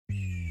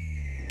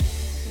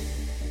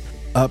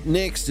Up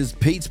next is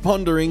Pete's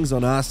Ponderings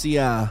on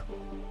RCR,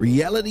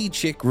 Reality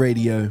Check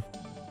Radio.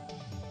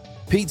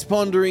 Pete's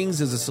Ponderings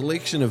is a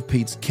selection of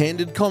Pete's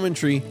candid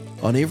commentary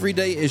on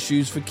everyday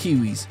issues for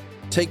Kiwis,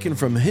 taken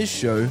from his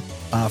show,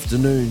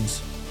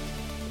 Afternoons.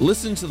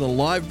 Listen to the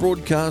live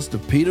broadcast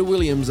of Peter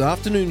Williams'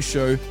 afternoon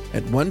show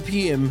at 1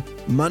 p.m.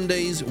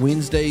 Mondays,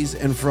 Wednesdays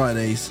and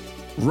Fridays,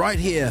 right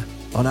here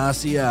on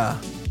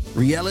RCR,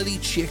 Reality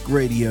Check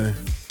Radio.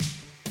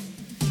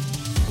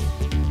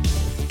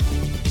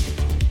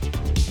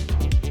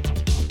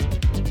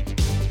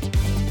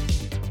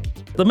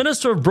 The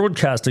Minister of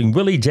Broadcasting,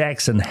 Willie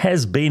Jackson,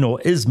 has been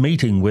or is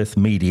meeting with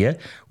media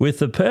with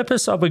the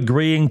purpose of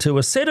agreeing to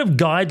a set of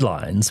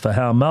guidelines for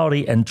how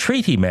Māori and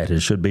treaty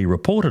matters should be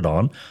reported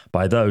on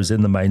by those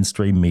in the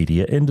mainstream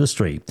media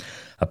industry.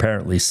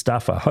 Apparently,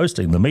 Stuff are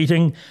hosting the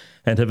meeting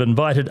and have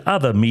invited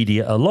other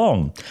media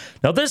along.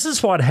 Now, this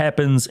is what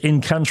happens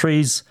in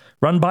countries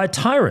run by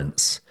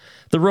tyrants.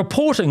 The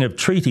reporting of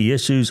treaty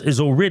issues is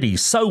already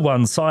so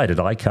one-sided,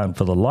 I can't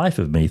for the life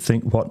of me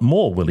think what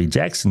more Willie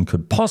Jackson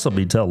could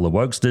possibly tell the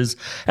wokesters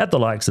at the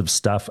likes of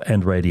Stuff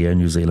and Radio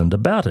New Zealand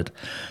about it.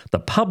 The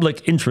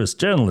Public Interest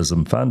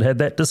Journalism Fund had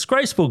that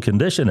disgraceful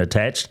condition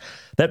attached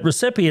that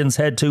recipients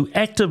had to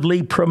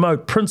actively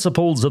promote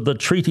principles of the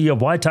Treaty of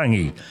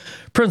Waitangi.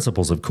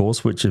 Principles, of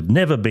course, which have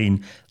never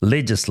been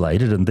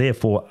legislated and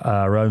therefore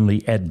are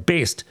only at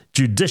best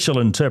judicial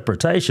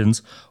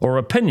interpretations or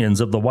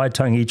opinions of the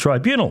Waitangi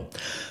Tribunal.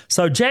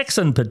 So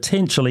Jackson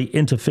potentially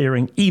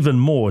interfering even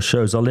more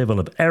shows a level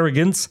of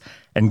arrogance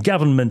and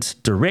government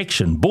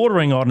direction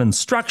bordering on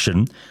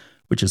instruction,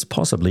 which is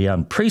possibly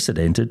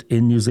unprecedented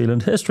in New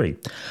Zealand history.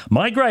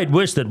 My great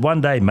wish that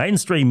one day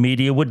mainstream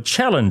media would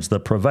challenge the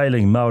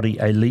prevailing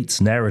Māori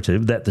elite's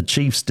narrative that the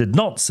chiefs did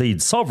not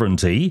cede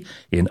sovereignty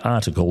in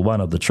Article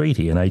 1 of the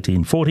treaty in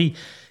 1840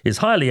 is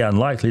highly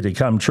unlikely to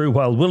come true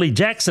while Willie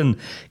Jackson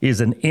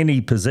is in any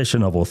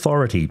position of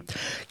authority.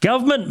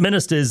 Government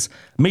ministers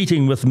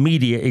meeting with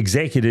media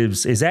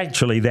executives is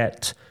actually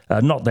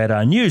not that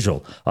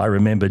unusual. I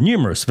remember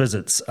numerous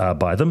visits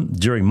by them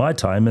during my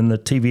time in the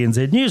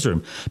TVNZ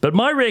newsroom. But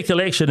my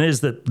recollection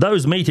is that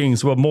those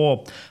meetings were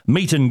more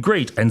meet and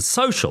greet and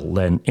social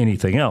than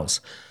anything else.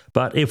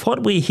 But if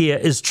what we hear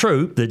is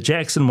true, that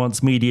Jackson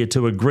wants media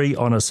to agree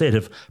on a set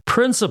of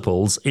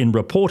principles in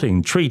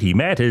reporting treaty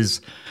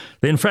matters,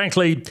 then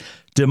frankly,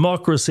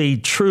 democracy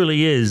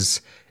truly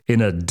is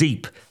in a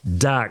deep,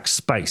 dark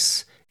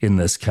space in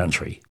this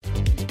country.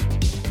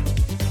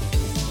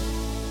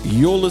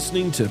 You're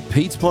listening to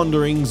Pete's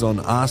Ponderings on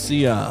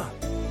RCR,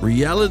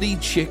 Reality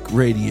Check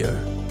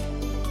Radio.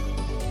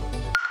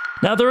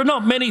 Now, there are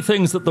not many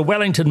things that the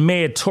Wellington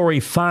Mayor, Tory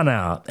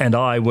Whanau, and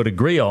I would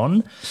agree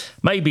on.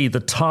 Maybe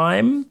the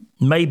time,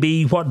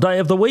 maybe what day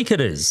of the week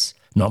it is.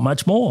 Not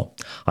much more.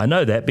 I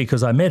know that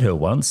because I met her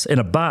once in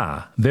a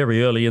bar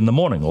very early in the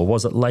morning, or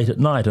was it late at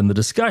night? And the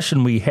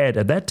discussion we had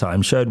at that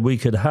time showed we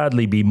could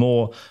hardly be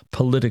more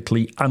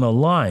politically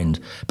unaligned.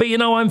 But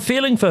I'm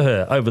feeling for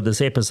her over this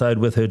episode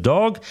with her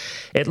dog.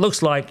 It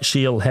looks like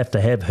she'll have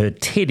to have her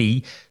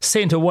Teddy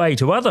sent away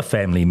to other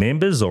family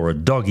members or a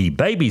doggy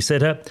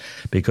babysitter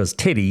because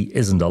Teddy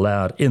isn't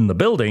allowed in the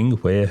building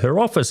where her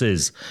office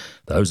is.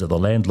 Those are the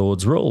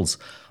landlord's rules.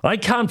 I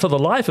can't for the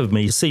life of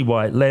me see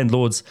why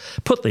landlords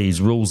put these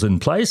rules in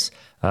place.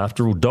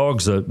 After all,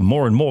 dogs are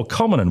more and more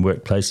common in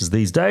workplaces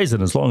these days,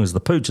 and as long as the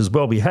pooch is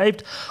well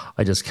behaved,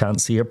 I just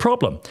can't see a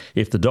problem.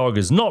 If the dog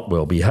is not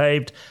well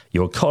behaved,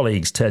 your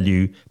colleagues tell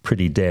you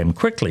pretty damn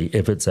quickly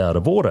if it's out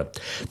of order.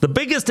 The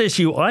biggest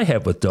issue I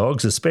have with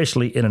dogs,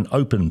 especially in an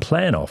open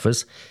plan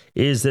office,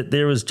 is that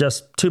there is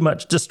just too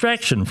much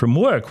distraction from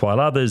work while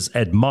others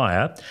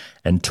admire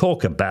and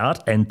talk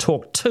about and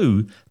talk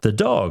to the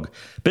dog.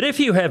 But if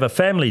you have a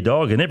family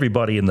dog and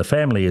everybody in the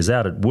family is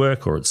out at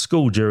work or at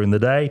school during the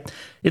day,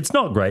 it's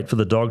not great for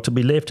the dog to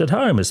be left at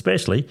home,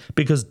 especially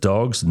because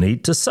dogs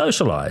need to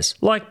socialise,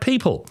 like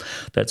people.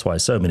 That's why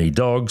so many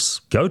dogs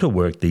go to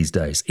work these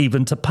days,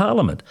 even to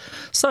Parliament.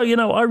 So,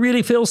 I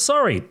really feel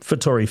sorry for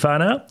Tory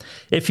Whanau.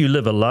 If you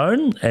live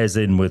alone, as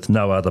in with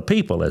no other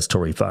people, as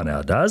Tory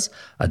Whanau does,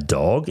 a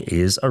dog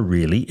is a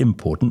really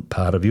important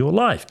part of your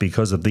life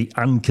because of the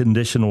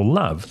unconditional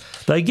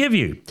love they give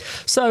you.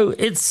 So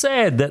it's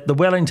sad that the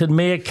Wellington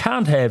Mayor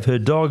can't have her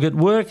dog at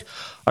work.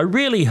 I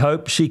really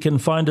hope she can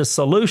find a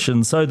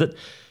solution so that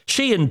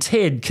she and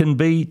Ted can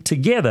be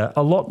together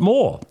a lot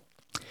more.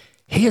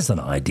 Here's an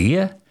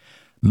idea.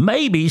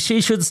 Maybe she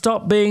should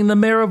stop being the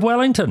Mayor of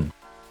Wellington.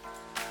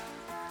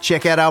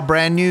 Check out our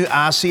brand new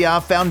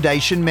RCR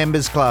Foundation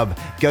Members Club.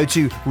 Go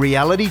to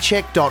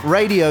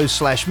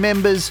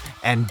realitycheck.radio/members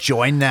and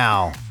join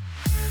now.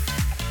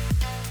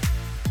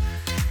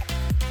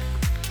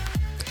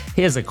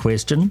 Here's a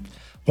question.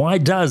 Why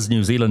does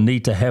New Zealand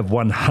need to have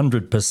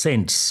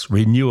 100%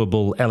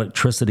 renewable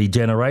electricity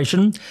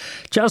generation?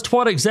 Just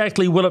what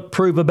exactly will it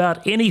prove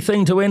about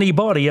anything to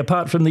anybody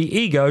apart from the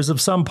egos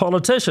of some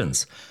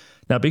politicians?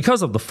 Now,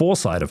 because of the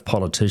foresight of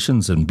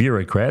politicians and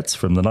bureaucrats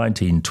from the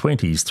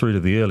 1920s through to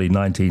the early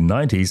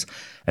 1990s,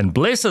 and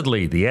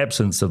blessedly the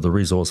absence of the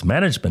Resource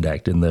Management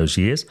Act in those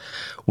years,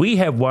 we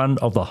have one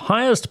of the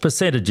highest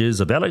percentages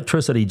of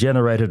electricity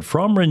generated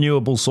from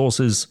renewable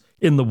sources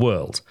in the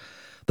world.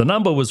 The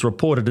number was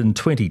reported in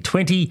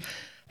 2020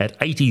 at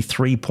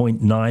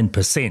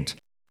 83.9%.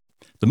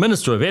 The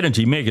Minister of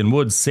Energy, Megan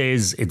Woods,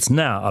 says it's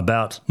now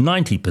about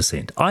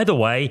 90%. Either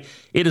way,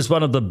 it is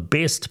one of the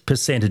best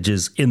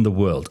percentages in the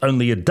world.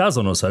 Only a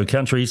dozen or so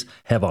countries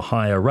have a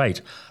higher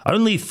rate.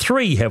 Only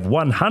 3 have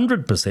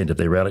 100% of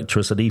their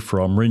electricity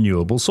from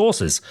renewable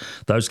sources.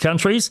 Those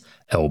countries,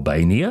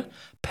 Albania,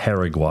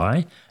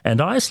 Paraguay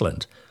and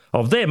Iceland.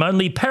 Of them,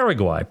 only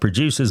Paraguay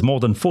produces more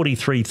than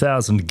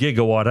 43,000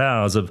 gigawatt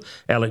hours of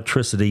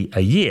electricity a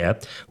year,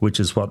 which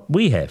is what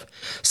we have.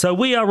 So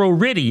we are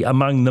already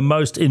among the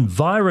most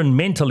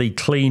environmentally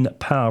clean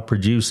power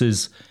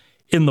producers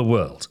in the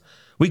world.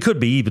 We could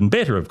be even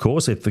better, of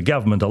course, if the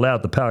government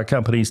allowed the power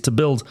companies to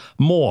build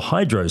more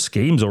hydro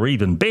schemes, or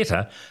even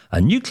better, a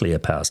nuclear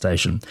power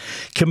station.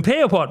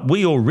 Compare what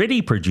we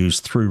already produce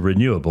through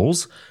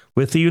renewables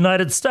with the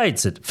United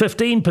States at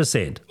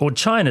 15%, or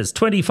China's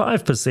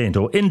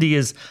 25%, or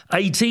India's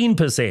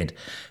 18%.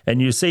 And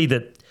you see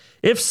that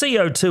if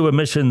CO2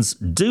 emissions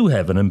do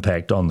have an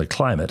impact on the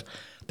climate,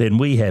 then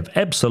we have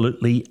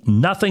absolutely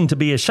nothing to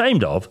be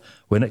ashamed of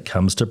when it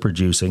comes to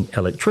producing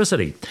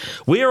electricity.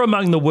 We are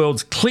among the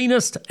world's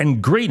cleanest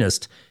and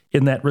greenest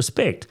in that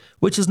respect,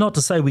 which is not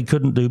to say we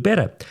couldn't do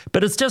better.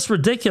 But it's just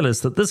ridiculous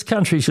that this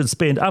country should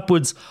spend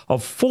upwards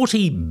of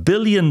 $40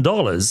 billion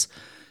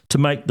to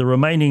make the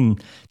remaining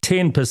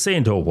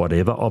 10% or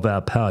whatever of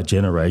our power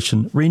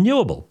generation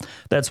renewable.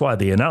 That's why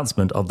the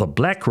announcement of the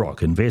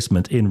Blackrock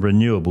investment in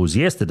renewables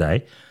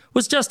yesterday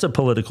was just a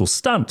political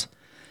stunt.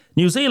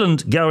 New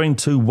Zealand going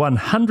to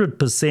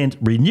 100%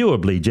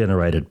 renewably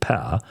generated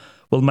power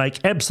will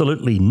make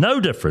absolutely no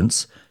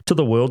difference to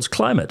the world's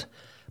climate.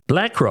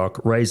 BlackRock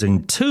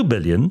raising $2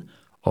 billion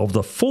of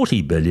the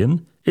 $40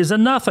 billion is a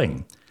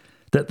nothing.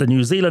 That the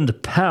New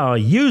Zealand power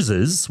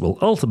users will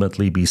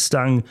ultimately be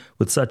stung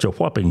with such a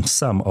whopping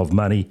sum of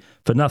money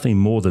for nothing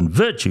more than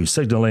virtue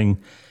signalling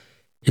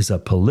is a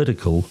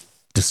political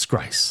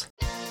disgrace.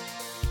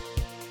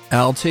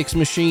 Our text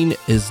machine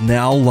is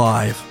now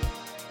live.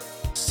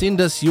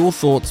 Send us your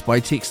thoughts by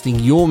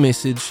texting your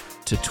message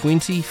to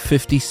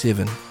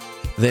 2057.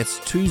 That's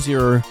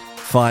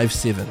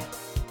 2057.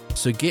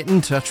 So get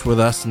in touch with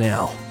us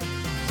now.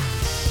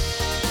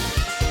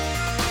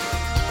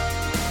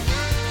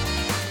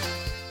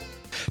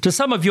 To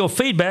some of your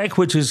feedback,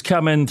 which has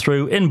come in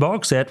through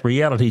inbox at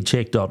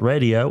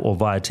realitycheck.radio or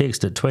via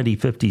text at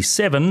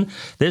 2057,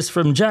 this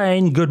from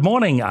Jane. Good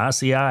morning.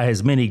 RCR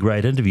has many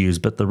great interviews,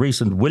 but the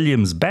recent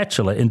Williams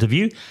Bachelor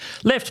interview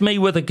left me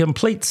with a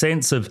complete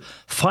sense of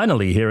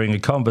finally hearing a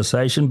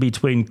conversation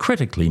between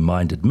critically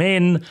minded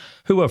men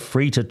who are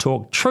free to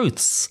talk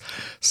truths.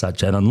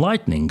 Such an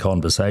enlightening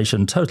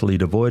conversation, totally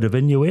devoid of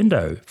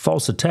innuendo,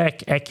 false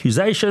attack,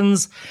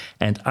 accusations,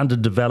 and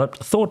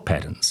underdeveloped thought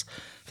patterns.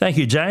 Thank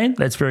you, Jane.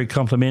 That's very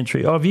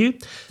complimentary of you.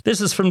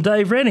 This is from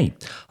Dave Rennie.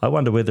 I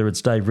wonder whether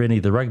it's Dave Rennie,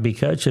 the rugby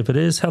coach. If it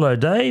is, hello,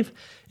 Dave.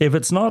 If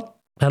it's not,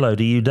 hello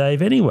to you,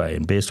 Dave, anyway,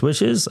 and best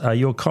wishes.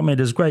 Your comment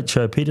is great,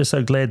 show, Peter.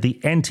 So glad the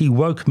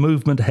anti-woke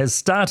movement has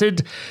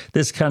started.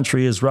 This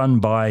country is run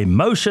by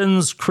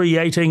motions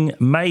creating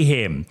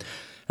mayhem.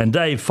 And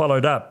Dave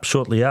followed up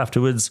shortly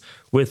afterwards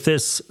with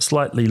this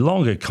slightly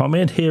longer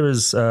comment. Here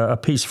is a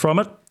piece from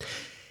it.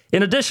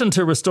 In addition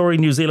to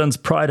restoring New Zealand's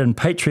pride and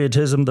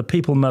patriotism, the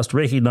people must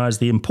recognise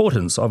the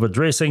importance of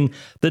addressing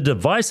the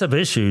divisive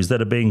issues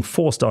that are being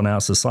forced on our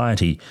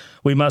society.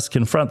 We must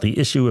confront the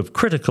issue of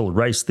critical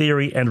race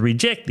theory and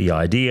reject the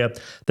idea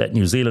that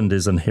New Zealand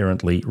is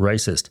inherently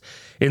racist.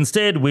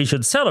 Instead, we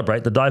should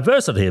celebrate the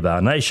diversity of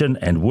our nation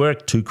and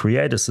work to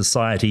create a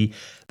society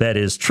that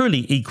is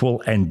truly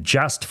equal and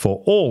just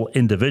for all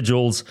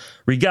individuals,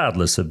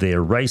 regardless of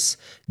their race,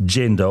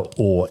 gender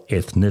or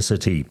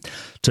ethnicity.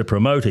 To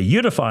promote a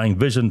unifying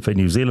vision for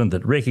New Zealand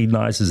that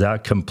recognises our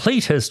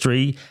complete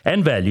history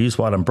and values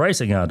while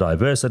embracing our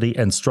diversity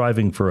and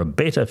striving for a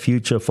better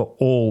future for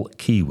all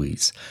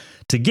Kiwis.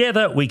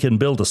 Together, we can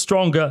build a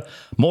stronger,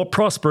 more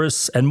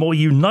prosperous and more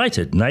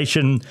united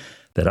nation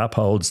that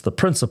upholds the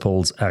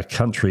principles our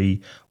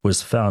country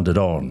was founded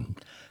on.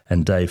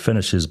 And Dave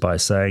finishes by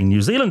saying,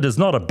 New Zealand is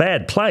not a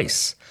bad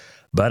place,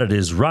 but it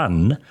is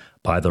run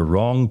by the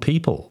wrong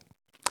people.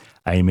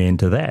 Amen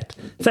to that.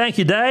 Thank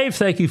you, Dave.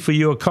 Thank you for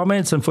your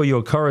comments and for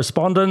your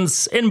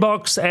correspondence.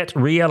 Inbox at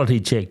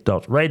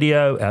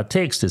realitycheck.radio. Our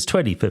text is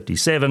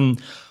 2057,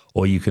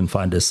 or you can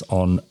find us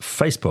on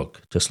Facebook.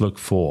 Just look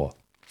for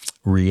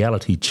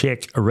Reality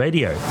Check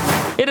Radio.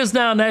 It is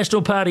now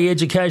National Party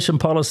education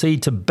policy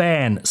to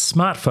ban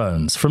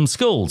smartphones from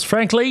schools.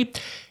 Frankly,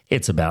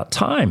 it's about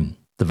time.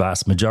 The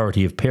vast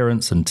majority of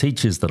parents and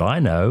teachers that I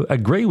know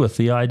agree with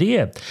the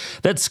idea.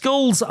 That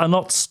schools are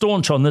not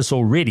staunch on this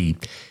already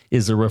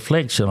is a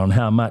reflection on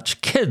how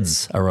much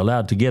kids are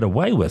allowed to get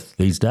away with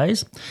these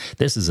days.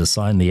 This is a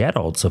sign the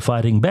adults are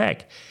fighting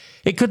back.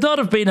 It could not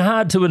have been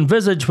hard to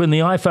envisage when the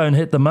iPhone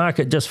hit the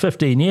market just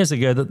 15 years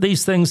ago that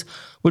these things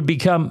would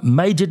become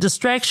major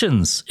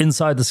distractions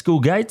inside the school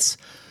gates.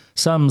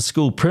 Some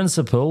school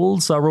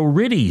principals are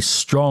already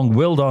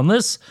strong-willed on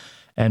this,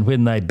 and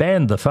when they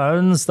banned the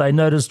phones, they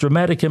noticed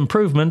dramatic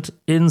improvement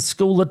in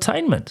school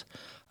attainment.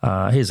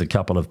 Here's a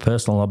couple of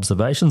personal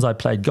observations. I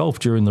played golf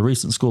during the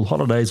recent school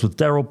holidays with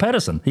Daryl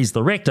Patterson. He's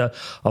the rector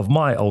of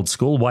my old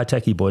school,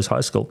 Waitaki Boys High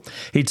School.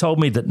 He told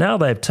me that now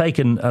they've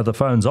taken the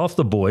phones off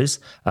the boys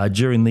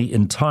during the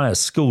entire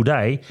school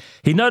day.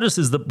 He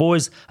notices that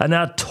boys are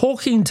now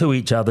talking to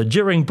each other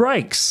during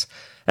breaks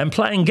and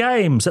playing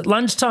games at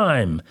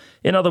lunchtime.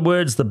 In other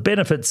words, the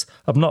benefits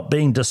of not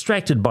being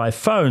distracted by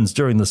phones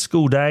during the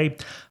school day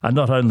are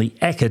not only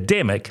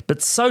academic,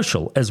 but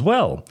social as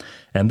well.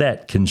 And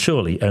that can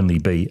surely only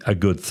be a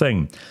good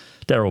thing.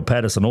 Daryl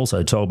Patterson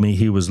also told me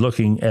he was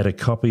looking at a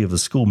copy of the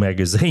school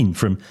magazine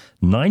from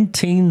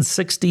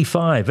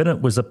 1965, and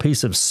it was a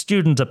piece of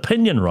student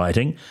opinion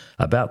writing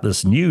about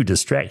this new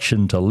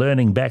distraction to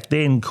learning back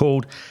then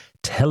called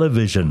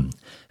television.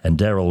 And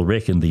Daryl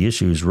reckoned the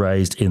issues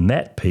raised in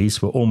that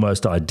piece were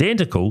almost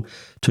identical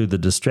to the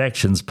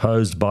distractions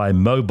posed by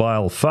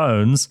mobile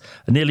phones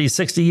nearly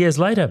 60 years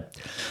later.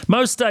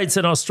 Most states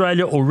in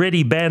Australia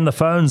already ban the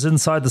phones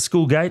inside the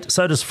school gate.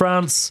 So does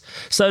France.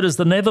 So does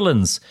the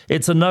Netherlands.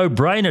 It's a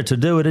no-brainer to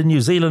do it in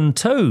New Zealand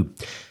too.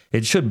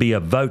 It should be a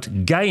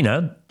vote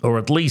gainer, or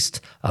at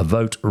least a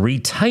vote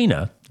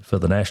retainer for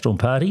the National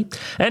Party.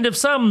 And if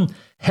some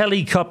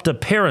helicopter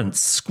parents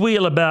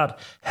squeal about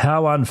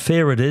how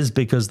unfair it is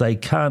because they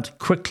can't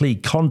quickly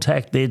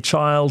contact their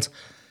child,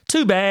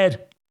 too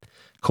bad.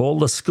 Call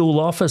the school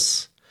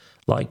office,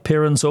 like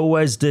parents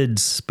always did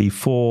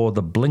before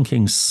the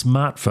blinking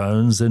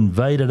smartphones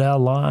invaded our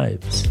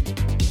lives.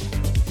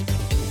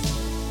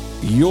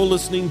 You're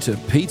listening to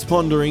Pete's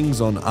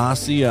Ponderings on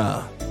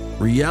RCR,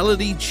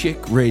 Reality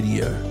Check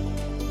Radio.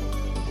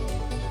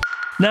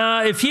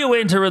 Now, if you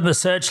enter in the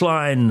search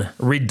line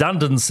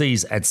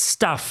redundancies at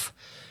stuff,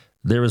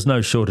 there is no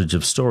shortage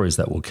of stories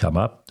that will come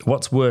up.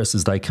 What's worse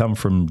is they come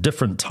from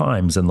different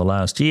times in the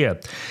last year.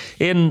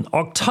 In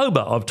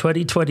October of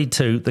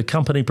 2022, the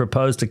company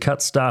proposed to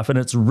cut staff in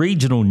its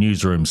regional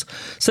newsrooms.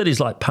 Cities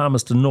like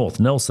Palmerston North,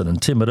 Nelson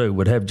and Timaru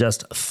would have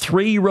just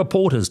 3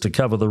 reporters to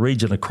cover the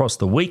region across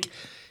the week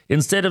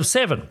instead of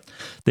 7.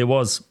 There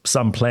was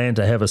some plan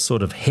to have a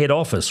sort of head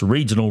office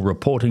regional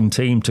reporting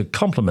team to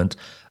complement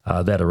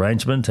that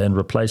arrangement and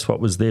replace what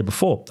was there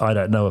before. I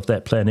don't know if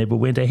that plan ever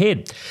went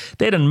ahead.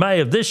 Then in May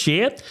of this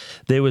year,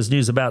 there was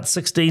news about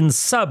 16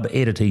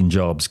 sub-editing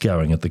jobs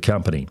going at the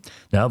company.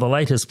 Now the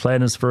latest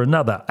plan is for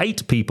another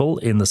 8 people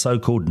in the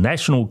so-called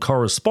national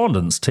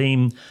correspondence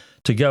team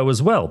to go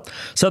as well.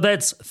 So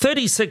that's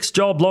 36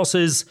 job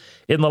losses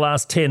in the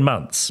last 10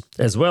 months.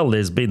 As well,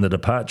 there's been the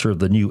departure of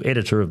the new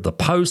editor of The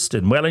Post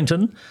in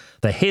Wellington,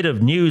 the head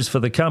of news for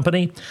the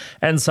company,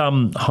 and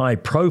some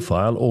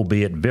high-profile,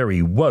 albeit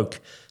very woke,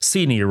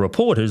 senior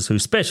reporters who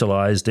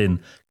specialised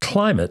in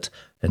climate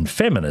and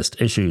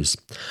feminist issues.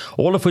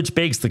 All of which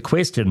begs the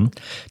question,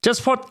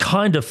 just what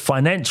kind of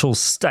financial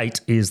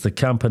state is the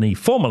company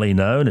formerly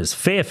known as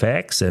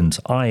Fairfax and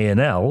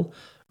INL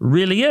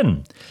really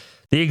in?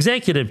 The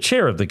executive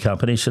chair of the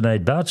company,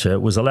 Sinead Boucher,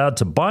 was allowed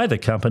to buy the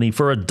company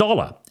for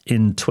 $1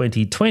 in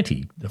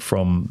 2020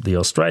 from the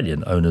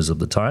Australian owners of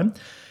the time.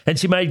 And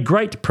she made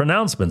great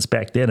pronouncements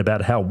back then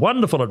about how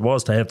wonderful it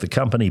was to have the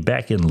company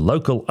back in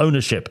local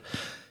ownership.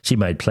 She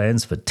made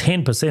plans for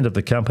 10% of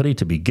the company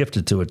to be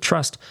gifted to a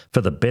trust for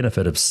the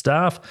benefit of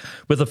staff,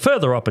 with a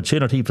further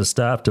opportunity for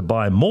staff to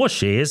buy more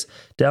shares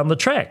down the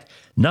track.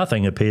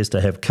 Nothing appears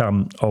to have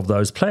come of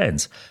those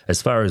plans.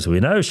 As far as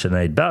we know,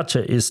 Sinead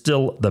Boucher is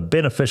still the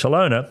beneficial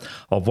owner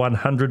of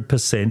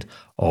 100%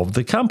 of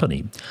the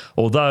company.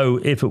 Although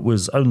if it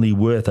was only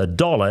worth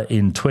 $1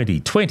 in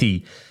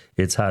 2020,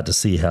 it's hard to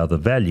see how the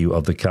value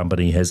of the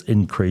company has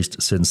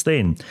increased since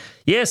then.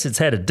 Yes, it's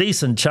had a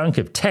decent chunk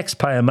of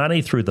taxpayer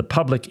money through the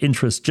Public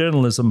Interest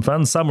Journalism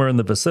Fund, somewhere in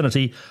the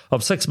vicinity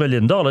of $6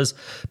 million,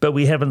 but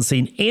we haven't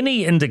seen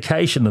any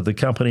indication of the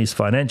company's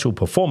financial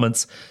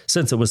performance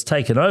since it was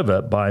taken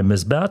over by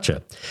Ms.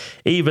 Boucher.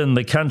 Even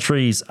the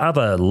country's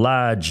other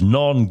large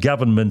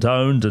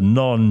non-government-owned and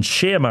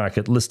non-share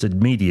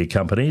market-listed media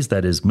companies,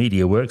 that is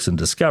MediaWorks and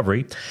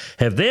Discovery,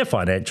 have their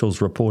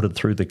financials reported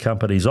through the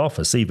company's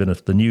office, even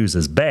if the news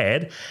is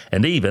bad,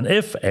 and even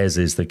if, as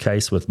is the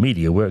case with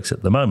MediaWorks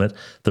at the moment,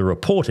 the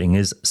reporting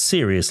is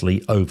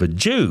seriously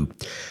overdue.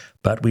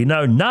 But we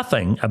know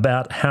nothing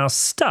about how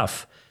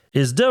Stuff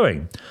is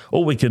doing.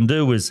 All we can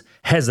do is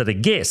hazard a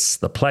guess.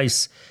 The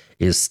place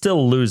is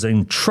still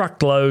losing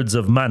truckloads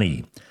of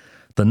money.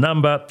 The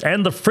number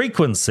and the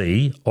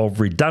frequency of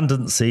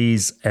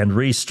redundancies and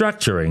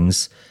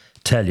restructurings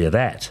tell you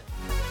that.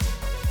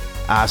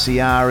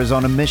 RCR is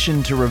on a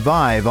mission to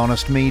revive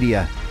honest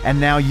media, and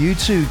now you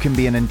too can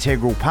be an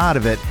integral part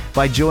of it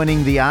by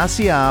joining the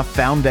RCR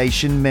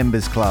Foundation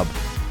Members Club.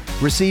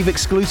 Receive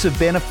exclusive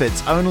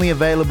benefits only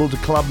available to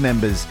club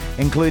members,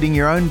 including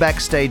your own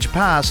backstage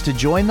pass to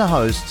join the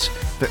hosts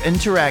for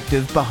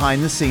interactive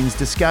behind-the-scenes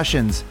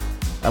discussions.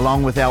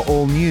 along with our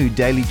all-new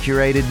daily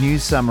curated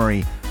news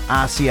summary,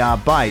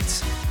 RCR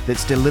Bites,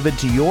 that's delivered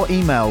to your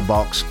email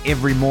box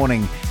every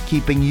morning,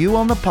 keeping you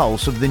on the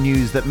pulse of the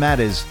news that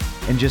matters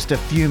in just a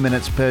few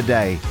minutes per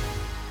day.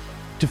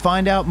 To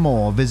find out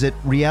more, visit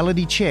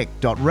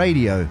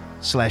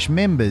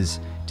realitycheck.radio/members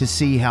to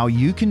see how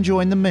you can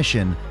join the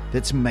mission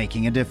that's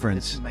making a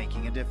difference.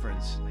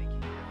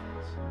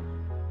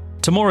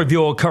 To more of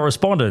your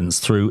correspondence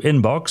through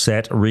inbox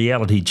at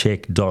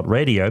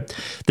realitycheck.radio.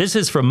 This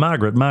is from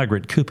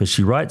Margaret Cooper.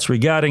 She writes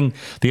regarding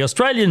the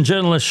Australian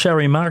journalist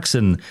Sherry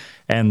Markson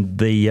and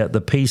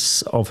the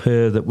piece of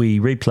her that we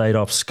replayed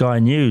off Sky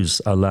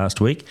News last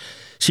week.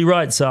 She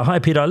writes, "Hi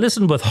Pete, I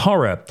listened with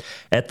horror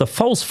at the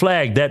false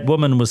flag that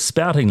woman was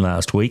spouting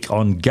last week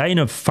on gain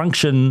of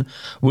function,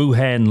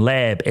 Wuhan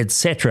lab,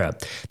 etc.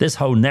 This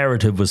whole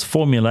narrative was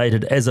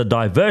formulated as a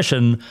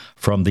diversion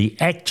from the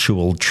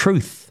actual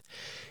truth.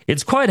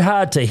 It's quite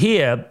hard to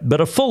hear, but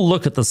a full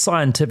look at the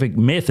scientific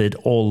method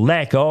or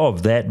lack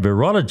of that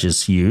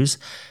virologists use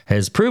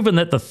has proven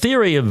that the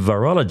theory of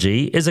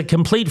virology is a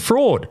complete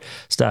fraud,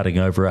 starting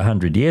over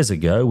 100 years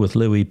ago with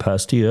Louis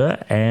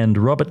Pasteur and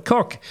Robert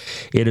Koch.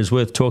 It is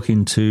worth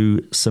talking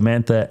to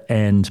Samantha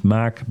and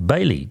Mark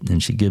Bailey,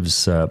 and she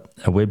gives a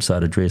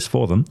website address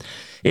for them.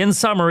 In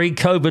summary,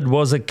 COVID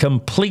was a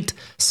complete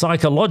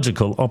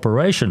psychological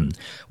operation.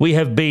 We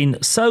have been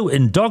so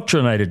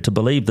indoctrinated to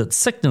believe that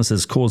sickness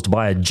is caused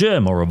by a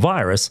germ or a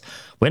virus,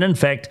 when in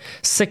fact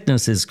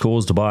sickness is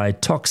caused by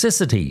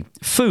toxicity,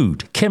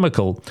 food,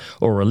 chemical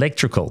or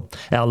electrical.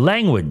 Our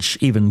language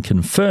even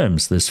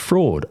confirms this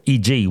fraud,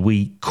 e.g.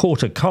 we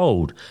caught a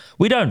cold.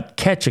 We don't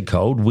catch a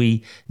cold,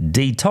 we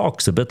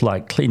detox, a bit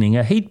like cleaning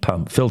a heat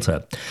pump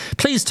filter.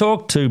 Please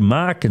talk to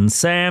Mark and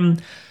Sam,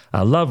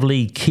 a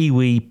lovely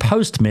Kiwi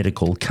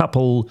post-medical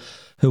couple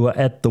who are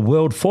at the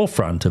world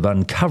forefront of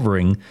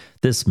uncovering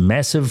this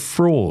massive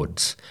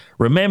fraud.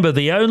 Remember,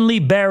 the only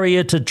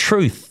barrier to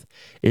truth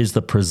is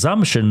the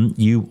presumption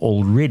you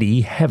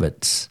already have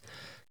it.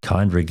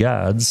 Kind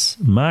regards,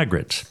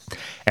 Margaret."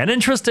 An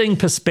interesting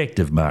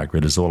perspective,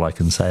 Margaret, is all I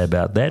can say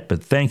about that,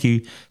 but thank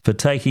you for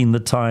taking the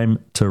time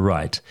to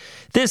write.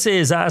 This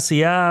is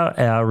RCR.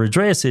 Our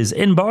address is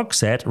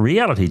inbox at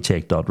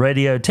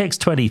realitycheck.radio, text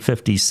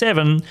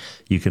 2057.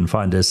 You can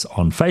find us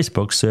on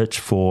Facebook, search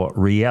for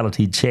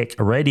Reality Check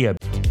Radio.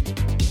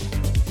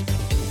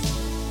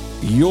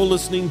 You're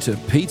listening to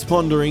Pete's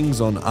Ponderings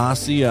on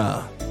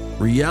RCR,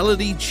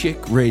 Reality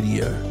Check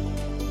Radio.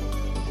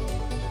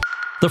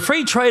 The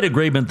free trade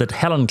agreement that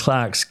Helen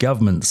Clark's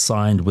government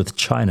signed with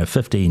China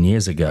 15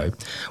 years ago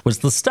was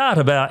the start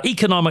of our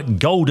economic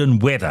golden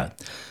weather.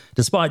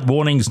 Despite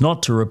warnings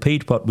not to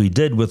repeat what we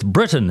did with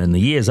Britain in the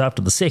years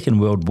after the Second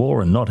World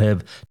War and not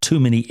have too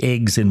many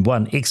eggs in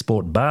one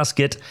export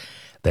basket,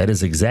 that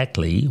is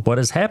exactly what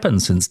has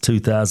happened since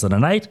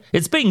 2008.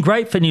 It's been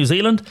great for New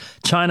Zealand.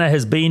 China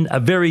has been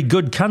a very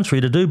good country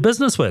to do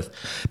business with.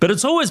 But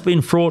it's always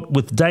been fraught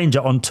with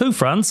danger on two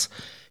fronts.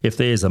 If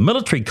there's a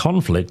military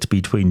conflict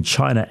between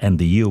China and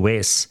the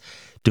US,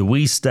 do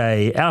we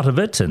stay out of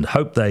it and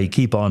hope they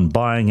keep on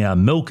buying our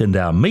milk and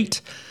our meat?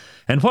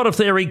 And what if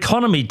their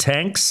economy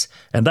tanks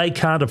and they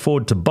can't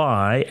afford to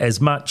buy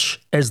as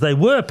much as they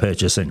were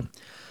purchasing?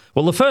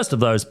 Well, the first of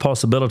those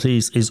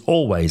possibilities is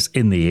always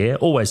in the air,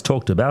 always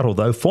talked about,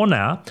 although for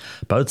now,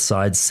 both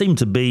sides seem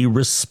to be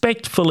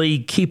respectfully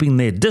keeping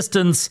their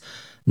distance,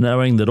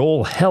 knowing that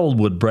all hell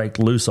would break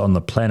loose on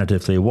the planet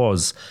if there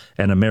was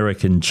an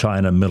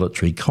American-China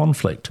military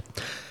conflict.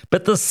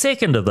 But the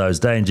second of those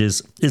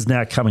dangers is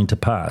now coming to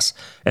pass,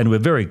 and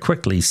we've very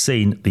quickly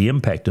seen the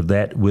impact of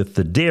that with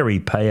the dairy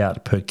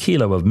payout per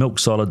kilo of milk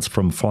solids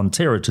from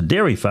Fonterra to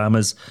dairy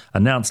farmers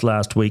announced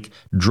last week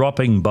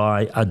dropping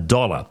by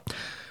 $1.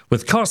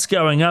 With costs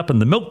going up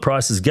and the milk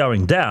prices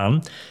going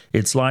down,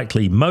 it's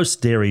likely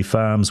most dairy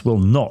farms will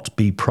not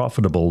be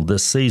profitable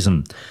this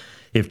season.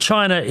 If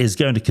China is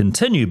going to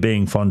continue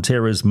being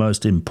Fonterra's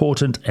most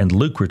important and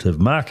lucrative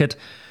market,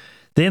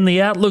 then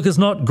the outlook is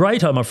not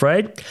great, I'm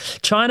afraid.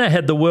 China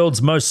had the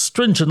world's most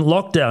stringent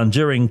lockdown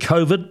during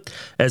COVID.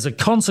 As a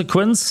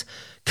consequence,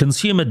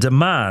 consumer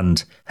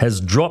demand has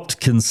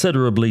dropped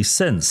considerably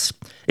since.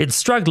 It's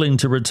struggling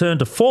to return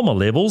to former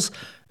levels,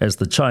 as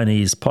the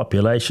Chinese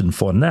population,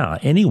 for now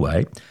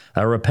anyway,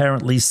 are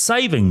apparently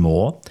saving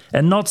more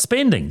and not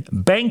spending.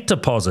 Bank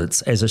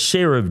deposits as a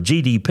share of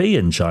GDP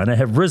in China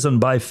have risen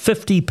by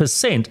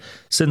 50%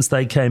 since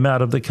they came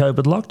out of the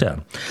COVID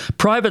lockdown.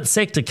 Private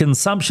sector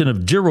consumption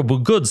of durable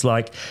goods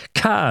like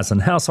cars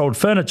and household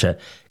furniture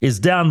is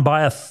down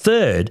by a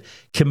third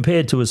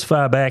compared to as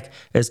far back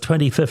as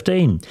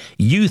 2015.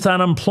 Youth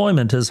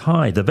unemployment is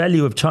high. The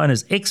value of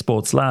China's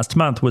exports last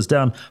month was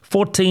down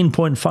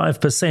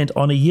 14.5%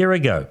 on a year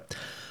ago.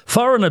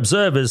 Foreign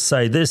observers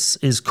say this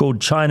is called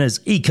China's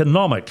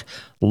economic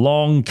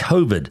long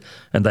COVID,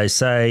 and they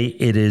say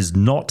it is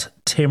not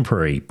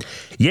temporary.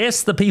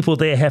 Yes, the people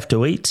there have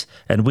to eat,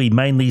 and we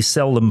mainly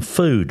sell them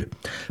food.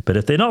 But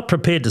if they're not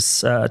prepared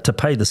to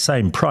pay the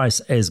same price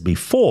as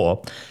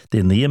before,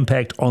 then the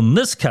impact on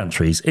this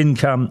country's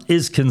income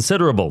is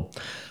considerable.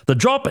 The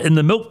drop in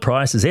the milk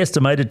price is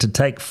estimated to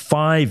take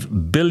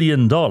 $5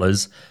 billion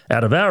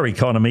out of our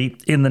economy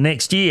in the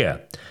next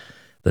year.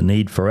 The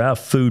need for our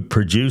food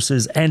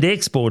producers and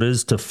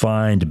exporters to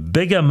find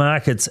bigger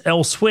markets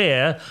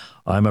elsewhere,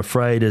 I'm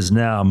afraid, is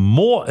now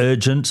more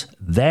urgent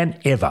than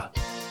ever.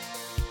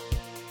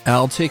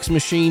 Our text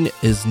machine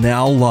is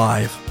now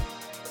live.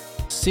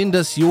 Send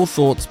us your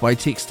thoughts by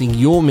texting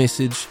your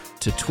message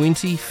to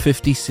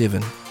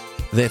 2057.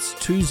 That's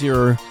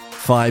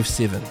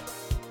 2057.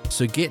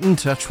 So get in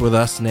touch with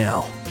us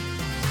now.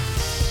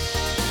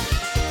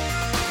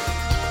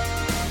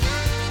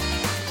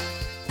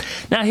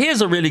 Now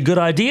here's a really good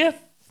idea.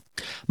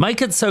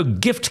 Make it so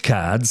gift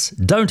cards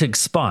don't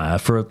expire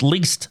for at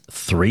least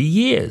 3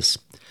 years.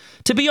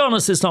 To be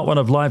honest, it's not one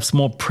of life's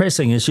more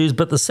pressing issues,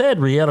 but the sad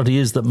reality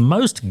is that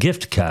most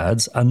gift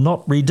cards are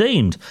not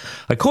redeemed.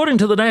 According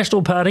to the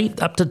National Party,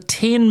 up to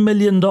 $10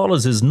 million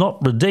is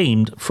not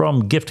redeemed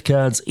from gift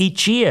cards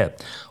each year.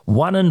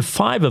 1 in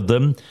 5 of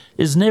them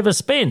is never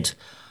spent.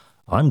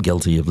 I'm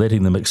guilty of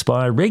letting them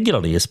expire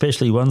regularly,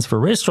 especially ones for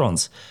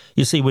restaurants.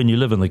 You see, when you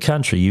live in the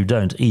country, you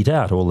don't eat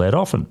out all that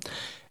often.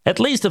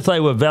 At least if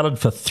they were valid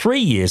for 3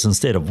 years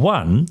instead of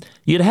 1,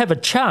 you'd have a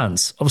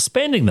chance of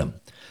spending them.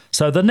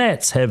 So the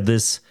Nats have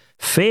this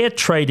Fair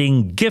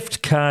Trading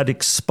Gift Card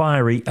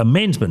Expiry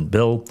Amendment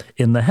Bill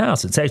in the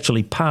House. It's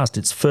actually passed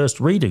its first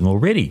reading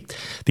already.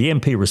 The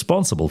MP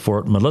responsible for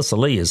it, Melissa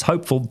Lee, is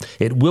hopeful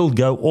it will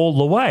go all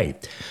the way.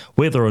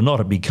 Whether or not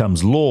it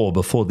becomes law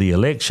before the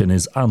election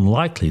is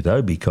unlikely,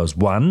 though, because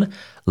 1,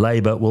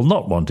 Labor will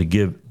not want to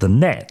give the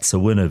Nats a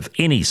win of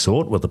any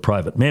sort with the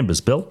private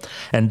members bill,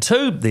 and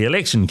 2, the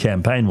election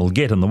campaign will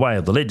get in the way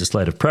of the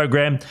legislative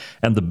program,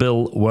 and the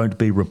bill won't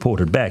be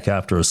reported back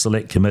after a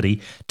select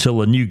committee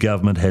till a new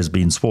government has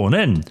been sworn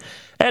in,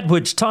 at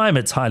which time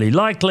it's highly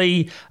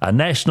likely a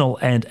National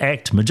and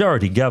ACT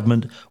majority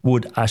government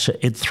would usher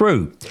it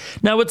through.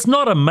 Now, it's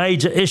not a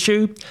major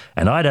issue,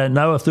 and I don't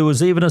know if there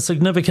was even a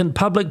significant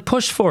public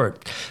push for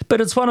it,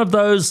 but it's one of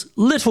those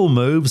little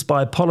moves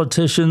by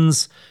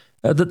politicians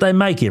that they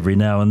make every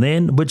now and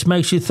then, which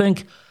makes you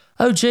think,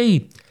 oh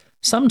gee,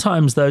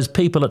 sometimes those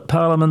people at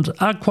Parliament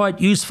are quite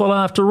useful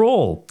after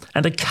all.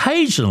 And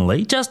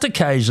occasionally, just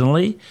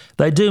occasionally,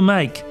 they do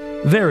make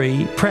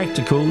very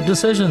practical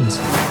decisions.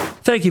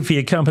 Thank you for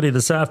your company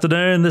this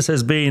afternoon. This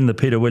has been the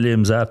Peter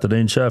Williams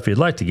Afternoon Show. If you'd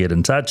like to get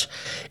in touch,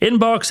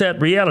 inbox at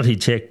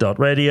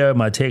realitycheck.radio.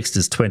 My text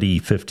is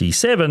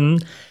 2057.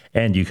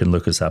 And you can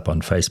look us up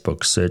on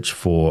Facebook. Search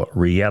for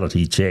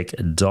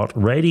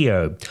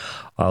realitycheck.radio.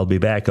 I'll be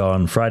back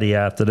on Friday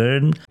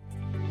afternoon.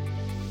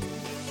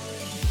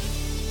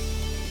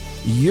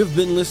 You've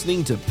been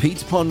listening to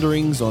Pete's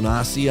Ponderings on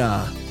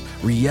RCR,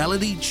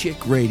 Reality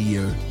Check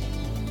Radio.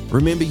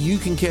 Remember, you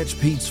can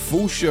catch Pete's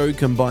full show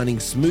combining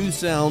smooth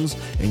sounds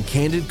and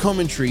candid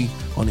commentary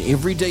on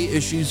everyday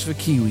issues for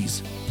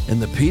Kiwis in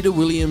the Peter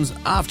Williams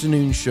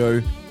Afternoon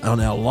Show on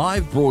our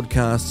live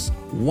broadcasts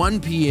 1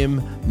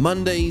 p.m.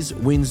 Mondays,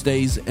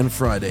 Wednesdays and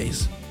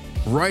Fridays.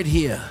 Right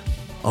here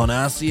on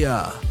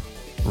RCR,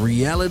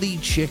 Reality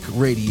Check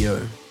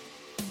Radio.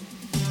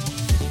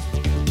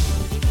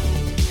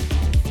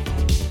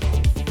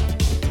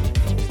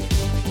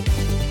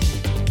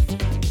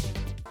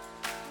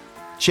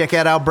 Check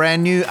out our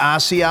brand new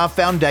RCR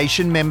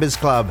Foundation Members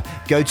Club.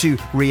 Go to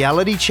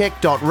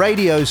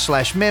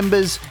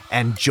realitycheck.radio/members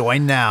and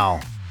join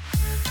now.